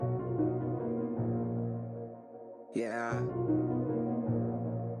Yeah.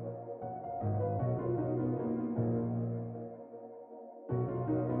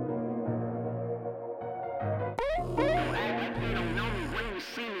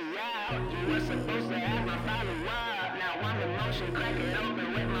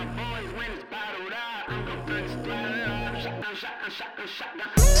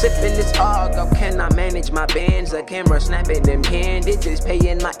 Sipping this argo, can I manage my bands? A camera snapping them candidates,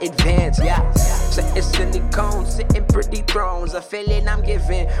 paying my advance, yeah. Sitting silicone, sitting pretty thrones. A feeling I'm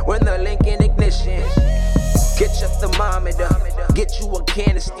giving when the link in ignition. Get your thermometer, get you a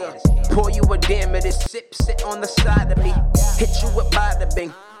canister. Pour you a damn of this, sit on the side of me. Hit you with bada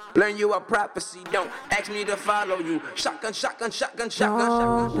bing. Learn you a prophecy, don't ask me to follow you. Shotgun, shotgun, shotgun,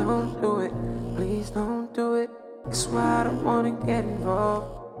 shotgun. No, don't do it, please don't do it. That's why I don't wanna get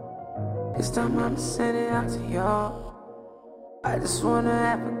involved. This time I'ma send it out to y'all. I just wanna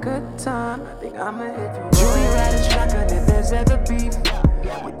have a good time. I think I'ma hit you. Would you be riding shotgun if there's ever beef?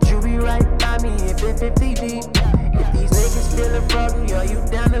 Would you be right by me if it's 50 deep? If these niggas feeling froggy, are you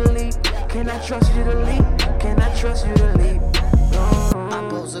down to leave? Can I trust you to leave? Can I trust you to leave? I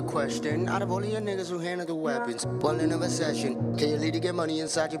pose a question. Out of all of your niggas who handle the weapons, while in a recession, can you lead to get money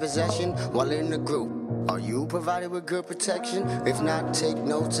inside your possession? While in the group, are you provided with good protection? If not, take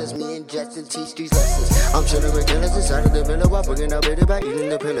notes as me and Jetson teach these lessons. I'm chilling with killers inside of the villa while bringing up it back, eating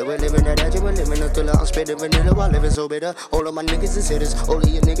the pillow. We're living that edge, we're living a thriller. I'm spitting vanilla while living so bitter. All of my niggas is hitters, all of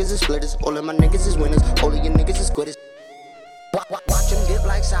your niggas is splitters. All of my niggas is winners, all of your niggas is quitters. Watch them dip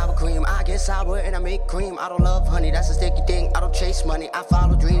like sour cream. I get sour and I make cream. I don't love honey, that's a sticky thing. I don't chase money, I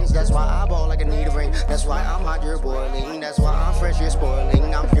follow dreams. That's why I ball like I need a ring. That's why I'm hot, you're boiling. That's why I'm fresh, you're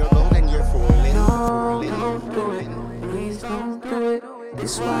spoiling. I'm pure gold and you're fooling. No, don't do it, please don't do it.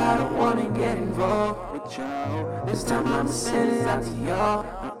 That's why I don't wanna get involved with y'all. This time I'ma send it out to y'all.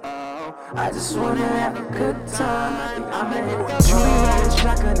 I just wanna have a good time. I think I'ma hit. Would you be riding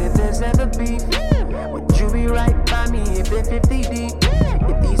shotgun if there's ever beef? Would you be right by me if it's 50 deep?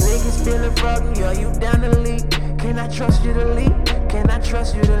 If these niggas feeling froggy, are you down to leave? Can I trust you to leave? Can I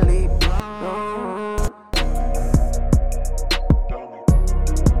trust you to leave?